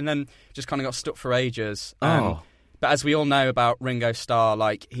sorry," and then just kind of got stuck for ages. But as we all know about Ringo Starr,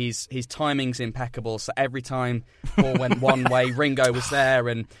 like his timing's impeccable, so every time Paul went one way, Ringo was there,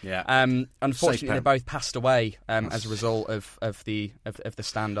 and unfortunately they both passed away as a result of the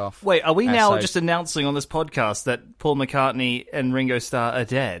standoff. Wait, are we now just announcing on this podcast that Paul McCartney and Ringo Starr are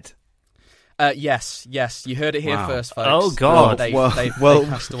dead? Yes, you heard it here first, folks. Oh, God. They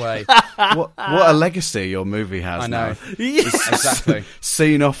passed away. What a legacy your movie has. I know. Now. Yes. Exactly.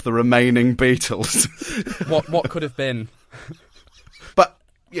 Seen off the remaining Beatles. What could have been? But,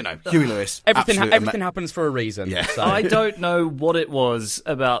 you know, Huey Lewis. Everything happens for a reason. Yeah. So. I don't know what it was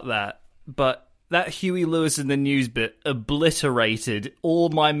about that, but that Huey Lewis in the News bit obliterated all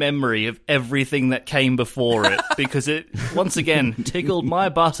my memory of everything that came before it, because it, once again, tickled my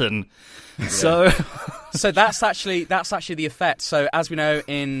button. So that's actually the effect. So as we know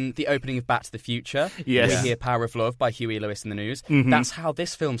in the opening of Back to the Future, we hear Power of Love by Huey Lewis in the News. Mm-hmm. That's how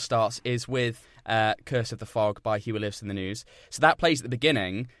this film starts, is with Curse of the Fog by Huey Lewis in the News. So that plays at the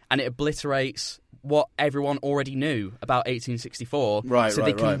beginning, and it obliterates what everyone already knew about 1864, so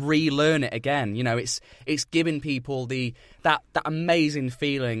they can relearn it again. You know, it's giving people that amazing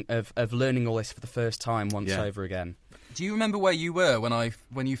feeling of learning all this for the first time once over again. Do you remember where you were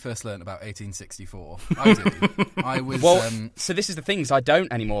when you first learned about 1864? I do. I was. Well, so this is the thing, is I don't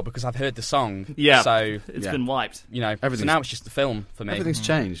anymore because I've heard the song. Yeah, so it's been wiped. You know, so now it's just the film for me. Everything's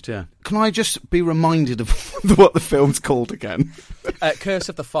changed. Yeah. Can I just be reminded of what the film's called again? Curse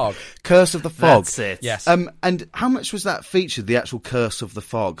of the Fog. Curse of the Fog. That's it. Yes. And how much was that featured? The actual Curse of the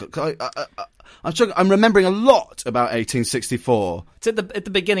Fog. I'm remembering a lot about 1864. It's at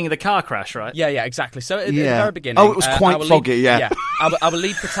the beginning of the car crash, right? Yeah, exactly. So at the very beginning. Oh, it was quite foggy, Our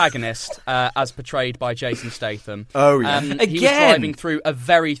lead protagonist, as portrayed by Jason Statham. Oh, yeah. He was driving through a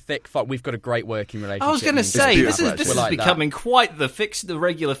very thick fog. We've got a great working relationship. I was going to say, this is becoming quite the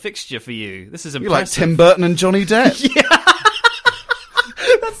regular fixture for you. This is impressive. You're like Tim Burton and Johnny Depp. Yeah.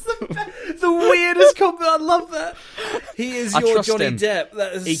 That's the weirdest compliment. I love that. He is your Johnny Depp.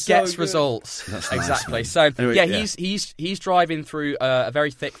 That is he so gets good. Results. That's exactly. Nice, so anyway, he's driving through a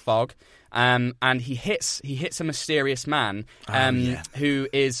very thick fog. And he hits a mysterious man who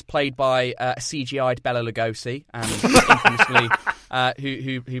is played by a CGI'd Bela Lugosi, infamously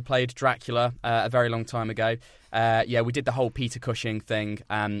who played Dracula a very long time ago. We did the whole Peter Cushing thing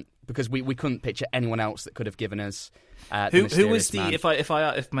because we couldn't picture anyone else that could have given us. Who was the man. If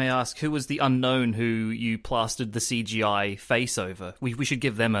I may ask, who was the unknown who you plastered the CGI face over? We should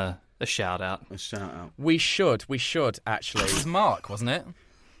give them a shout out. A shout out. We should actually. It was Mark, wasn't it?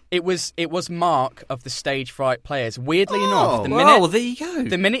 It was Mark of the Stage Fright Players. Weirdly enough, there you go.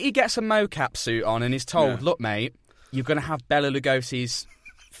 The minute he gets a mocap suit on and is told, "Look, mate, you're going to have Bela Lugosi's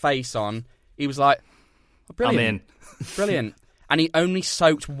face on," he was like, oh, "Brilliant, I'm in. Brilliant." And he only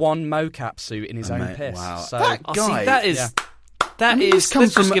soaked one mocap suit in his own piss. Wow, so, that guy. Let's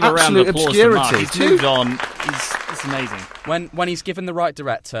just give a round of applause to Mark. He's moved on. It's amazing. When he's given the right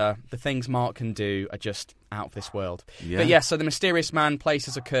director, the things Mark can do are just out of this world. Yeah. But so the mysterious man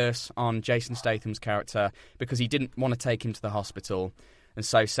places a curse on Jason Statham's character because he didn't want to take him to the hospital, and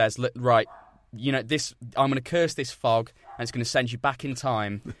so says, "Look, right, you know this. I'm going to curse this fog, and it's going to send you back in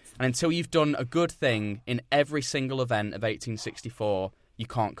time. And until you've done a good thing in every single event of 1864, you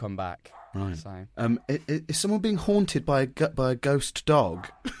can't come back. Right. So. Is someone being haunted by a ghost dog?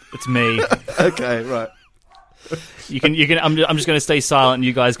 It's me. Okay, right. You can. I'm just going to stay silent, and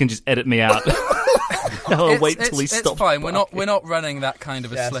you guys can just edit me out. I'll wait till he stops. It's fine. We're not running that kind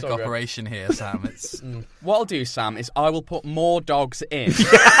of a slick operation here, Sam. It's What I'll do, Sam, is I will put more dogs in.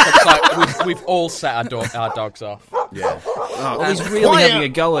 It's like we've all set our dogs off. Yeah. Oh, he's really having a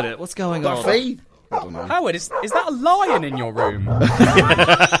go at it. What's going on? I don't know. Howard, is that a lion in your room?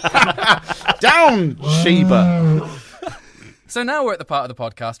 Down, Sheba. So now we're at the part of the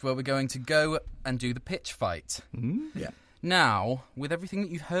podcast where we're going to go and do the pitch fight. Yeah. Now, with everything that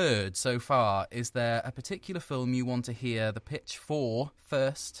you've heard so far, is there a particular film you want to hear the pitch for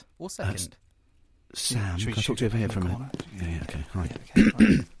first or second? Sam, can I talk to you over here for a minute? Yeah, okay. Hi.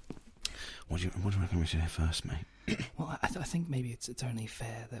 What do you reckon we should hear first, mate? Well, I think maybe it's only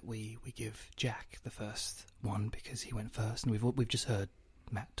fair that we give Jack the first one because he went first, and we've just heard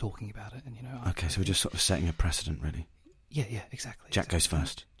Matt talking about it, and Okay, so we're just sort of setting a precedent, really. Yeah, exactly. Jack goes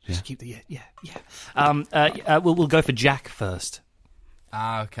first. Just keep the we'll go for Jack first.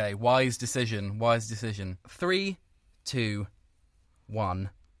 Okay. Wise decision. 3, 2, 1.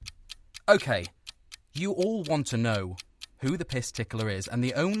 Okay. You all want to know who the piss tickler is, and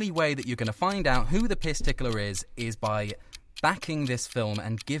the only way that you're going to find out who the piss tickler is by backing this film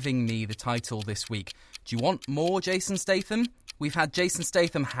and giving me the title this week. Do you want more Jason Statham? We've had Jason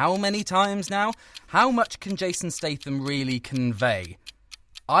Statham how many times now? How much can Jason Statham really convey?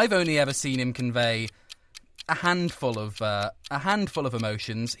 I've only ever seen him convey a handful of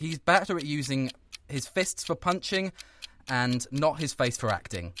emotions. He's better at using his fists for punching and not his face for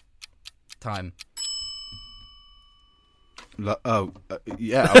acting. Time. Yeah.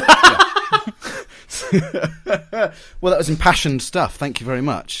 Well, that was impassioned stuff. Thank you very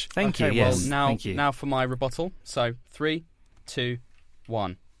much. Thank you. Yes. Well, Thank you. Now for my rebuttal. So 3, 2,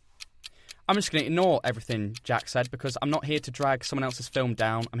 1. I'm just going to ignore everything Jack said because I'm not here to drag someone else's film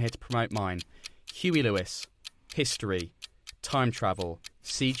down. I'm here to promote mine. Huey Lewis, history, time travel,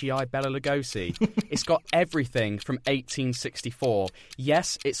 CGI Bela Lugosi. It's got everything from 1864.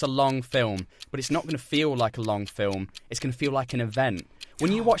 Yes, it's a long film, but it's not going to feel like a long film. It's going to feel like an event.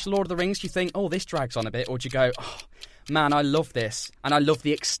 When you watch Lord of the Rings, do you think, oh, this drags on a bit? Or do you go, oh, man, I love this, and I love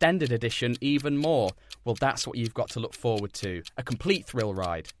the extended edition even more? Well, that's what you've got to look forward to. A complete thrill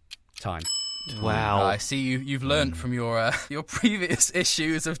ride. Time. Wow. I see you've learnt from your previous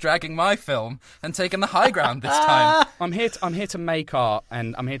issues of dragging my film and taken the high ground this time. I'm here to make art,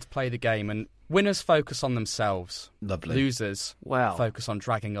 and I'm here to play the game, and winners focus on themselves. Lovely. Losers Wow. focus on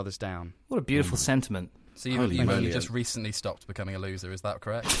dragging others down. What a beautiful sentiment. So you've only just recently stopped becoming a loser, is that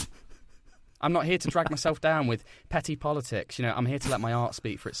correct? I'm not here to drag myself down with petty politics. I'm here to let my art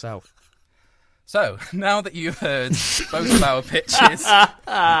speak for itself. So, now that you've heard both of our pitches,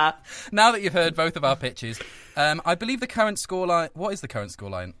 I believe the current scoreline... What is the current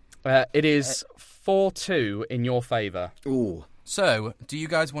scoreline? It is 4-2 in your favour. Ooh. So, do you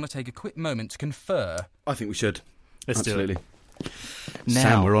guys want to take a quick moment to confer? I think we should. Let's do it. Now,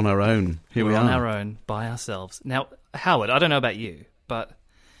 Sam, we're on our own. Here we are. We're on our own, by ourselves. Now, Howard, I don't know about you, but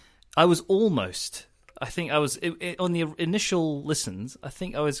I was almost... I think I was... On the initial listens, I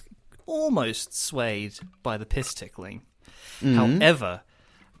think I was... almost swayed by the piss tickling. Mm-hmm. However,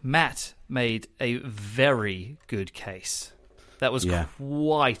 Matt made a very good case. That was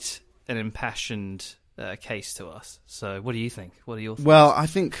quite an impassioned case to us. So what do you think? What are your thoughts? Well, I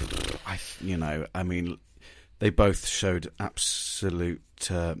think, they both showed absolute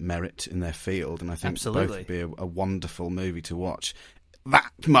merit in their field, and I think both would be a wonderful movie to watch. That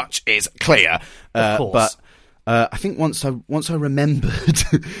much is clear. Of course. But I think once I remembered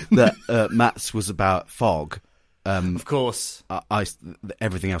that Matt's was about fog, of course,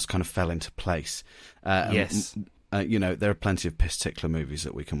 everything else kind of fell into place. Yes. There are plenty of piss tickler movies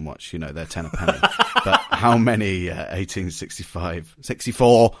that we can watch. They're 10 a penny. But how many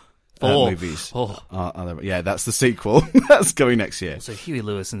 64 movies are there? Yeah, that's the sequel. That's going next year. So Huey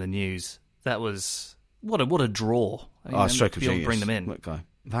Lewis in the News. That was what a draw. Stroke of genius. Bring them in.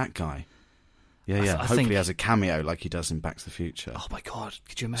 That guy. Yeah. Hopefully he has a cameo like he does in Back to the Future. Oh my God,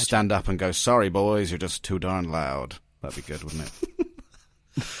 could you imagine? Stand up and go, "Sorry, boys, you're just too darn loud." That'd be good, wouldn't it?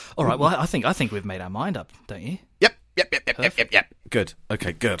 All right. Well, I think we've made our mind up, don't you? Yep. Good.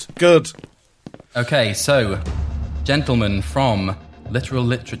 Okay. Good. Okay. So, gentlemen from Literal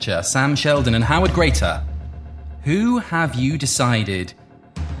Literature, Sam Sheldon and Howard Greater, who have you decided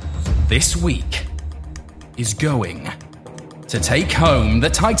this week is going to take home the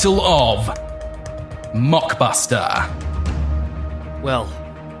title of Mockbuster? Well,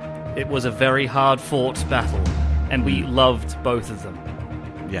 it was a very hard-fought battle, and we loved both of them.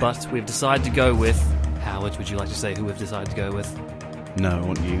 but we've decided to go with... Howard, would you like to say who we've decided to go with? No, I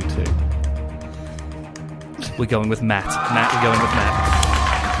want you to. We're going with Matt. We're going with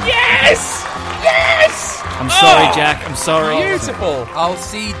Matt. Yes! Yes! I'm sorry, Jack. I'm sorry. Beautiful. I'll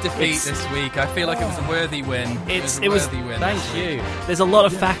cede defeat this week. I feel like it was a worthy win. It was. Thank you. There's a lot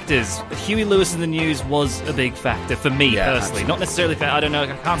of factors. Huey Lewis in the News was a big factor for me personally. Absolutely. Not necessarily for, I don't know, I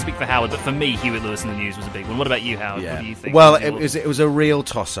can't speak for Howard, but for me, Huey Lewis in the News was a big one. What about you, Howard? What do you think? Well, it was a real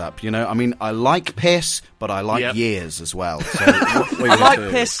toss-up, you know. I mean, I like piss, but I like years as well. So I like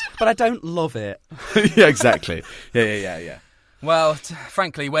piss, but I don't love it. Yeah, exactly. Yeah. Well,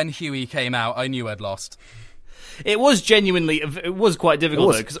 frankly, when Huey came out, I knew I'd lost. It was quite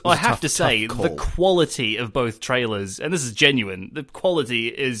difficult, though, because I have to say, tough call. the quality of both trailers, and this is genuine, the quality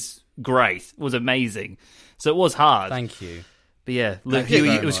is great, was amazing. So it was hard. Thank you. But yeah,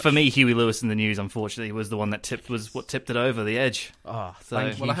 for me, Huey Lewis in the News, unfortunately, was the one that tipped it over the edge. Oh,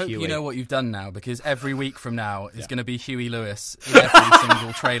 thank you. Well, I hope Huey. you know what you've done now, because every week from now is going to be Huey Lewis in every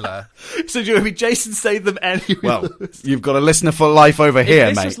single trailer. So do you want me Jason Statham and Huey Lewis? You've got a listener for life over here, If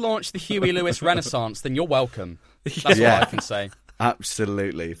this mate. has launched the Huey Lewis Renaissance, then you're welcome. That's what I can say.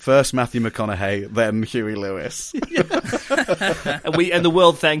 Absolutely. First Matthew McConaughey, then Huey Lewis. and the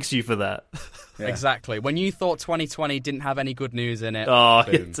world thanks you for that. Yeah. Exactly. When you thought 2020 didn't have any good news in it. Oh,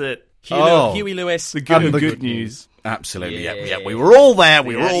 boom. it's it. Huey Lewis. The good news. Absolutely. Yeah. Yeah. We were all there.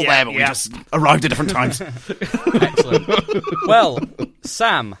 We just arrived at different times. Excellent. Well,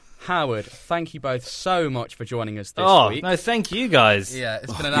 Sam, Howard, thank you both so much for joining us this week. No, thank you guys. Yeah,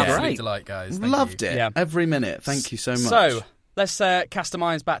 it's been an absolute delight, guys. Thank Loved you. it. Yeah. Every minute. Thank you so much. So, let's cast our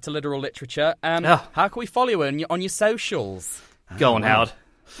minds back to literal literature. How can we follow you on your socials? Go on, Howard.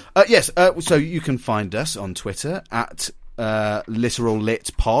 Yes, so you can find us on Twitter at Literal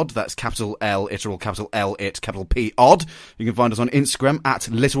Lit Pod. That's capital L, literal, capital L, it, capital P, odd. You can find us on Instagram at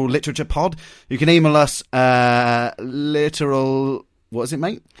Literal Literature Pod. You can email us literal... What is it,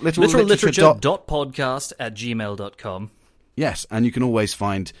 mate? Literalliterature.podcast@gmail.com. Yes, and you can always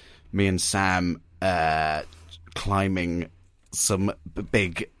find me and Sam climbing some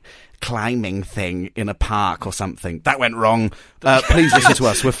big climbing thing in a park or something. That went wrong. Please listen to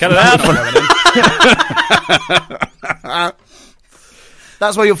us. We're Cut it out.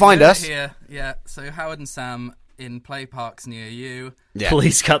 That's where you'll find us. Here, yeah. So Howard and Sam in play parks near you. Yeah.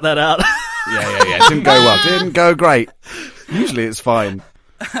 Please cut that out. Yeah. Didn't go well. Didn't go great. Usually it's fine.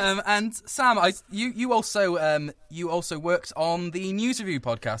 And Sam, you also worked on the News Review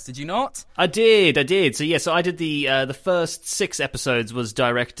podcast, did you not? I did. So I did the first 6 episodes was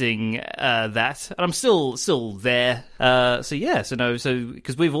directing that, and I'm still there. So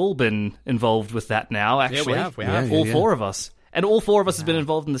because we've all been involved with that now. Actually, we have. All 4 of us, and all 4 of us have been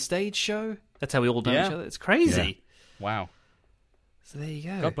involved in the stage show. That's how we all know each other. It's crazy. Yeah. Wow. So there you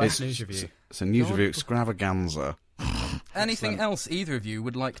go. God bless News Review. It's a News Review extravaganza. Anything else either of you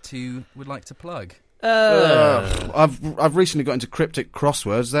would like to plug? I've recently got into cryptic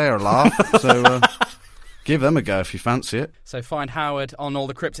crosswords. They're a laugh. So give them a go if you fancy it. So find Howard on all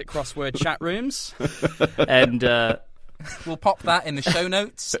the cryptic crossword chat rooms. And we'll pop that in the show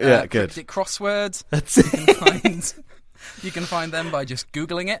notes. Yeah, good. Cryptic crosswords. That's You can find them by just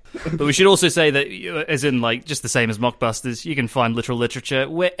Googling it. But we should also say that, as in, like, just the same as Mockbusters, you can find Literal Literature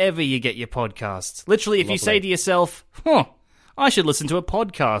wherever you get your podcasts. Literally, if you say to yourself, I should listen to a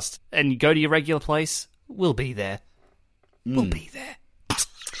podcast, and you go to your regular place, we'll be there. We'll be there.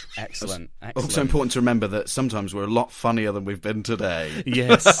 Excellent. Also important to remember that sometimes we're a lot funnier than we've been today.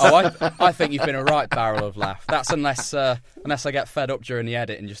 Yes. I think you've been a right barrel of laugh. That's unless I get fed up during the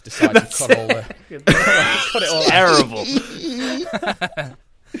edit and just decide to cut it all Terrible.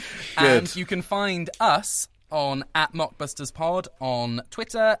 And you can find us on @MockbustersPod on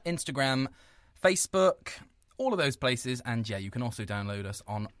Twitter, Instagram, Facebook, all of those places. And yeah, you can also download us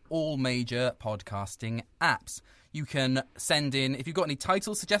on all major podcasting apps. You can send in, if you've got any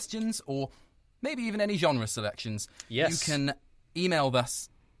title suggestions or maybe even any genre selections, you can email us.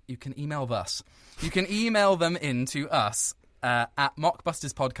 You can email them in to us at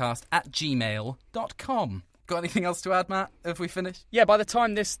mockbusterspodcast@gmail.com. Got anything else to add, Matt, if we finish? Yeah, by the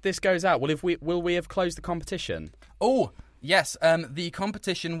time this goes out, will we have closed the competition? Oh, yes. The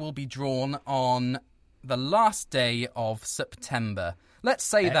competition will be drawn on the last day of September. Let's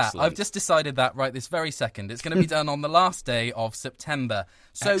say that. I've just decided that right this very second. It's going to be done on the last day of September.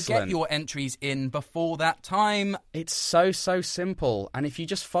 So get your entries in before that time. It's so simple. And if you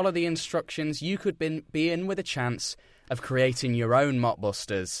just follow the instructions, you could be in with a chance of creating your own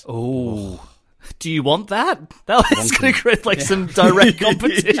Mockbusters. Oh. Do you want that? That's going to create like some direct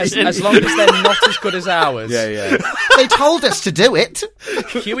competition. As long as they're not as good as ours. Yeah. They told us to do it.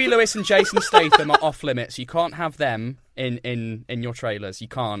 Huey Lewis and Jason Statham are off limits. You can't have them in your trailers. You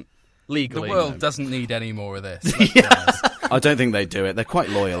can't legally. The world doesn't need any more of this. I don't think they do it. They're quite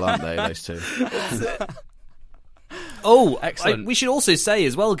loyal, aren't they, those two? Oh, excellent. We should also say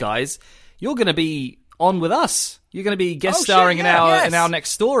as well, guys, you're going to be on with us. You're going to be guest starring in our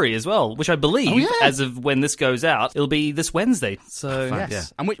next story as well, which I believe, as of when this goes out, it'll be this Wednesday. So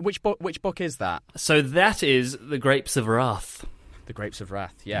yes. And which book is that? So that is The Grapes of Wrath. The Grapes of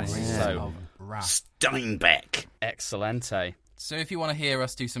Wrath, yes. So Steinbeck. Excellente. So if you want to hear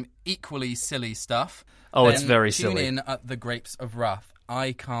us do some equally silly stuff, it's very tune silly. in at The Grapes of Wrath.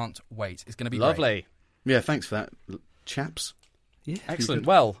 I can't wait. It's going to be lovely. Great. Yeah, thanks for that, chaps. Yeah, excellent.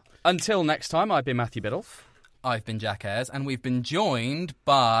 Well, until next time, I've been Matthew Biddulph. I've been Jack Ayres, and we've been joined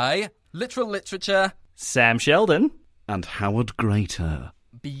by Literal Literature, Sam Sheldon, and Howard Greater.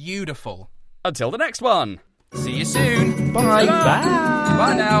 Beautiful. Until the next one. See you soon. Bye. Bye.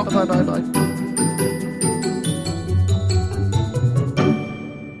 Bye now. Bye.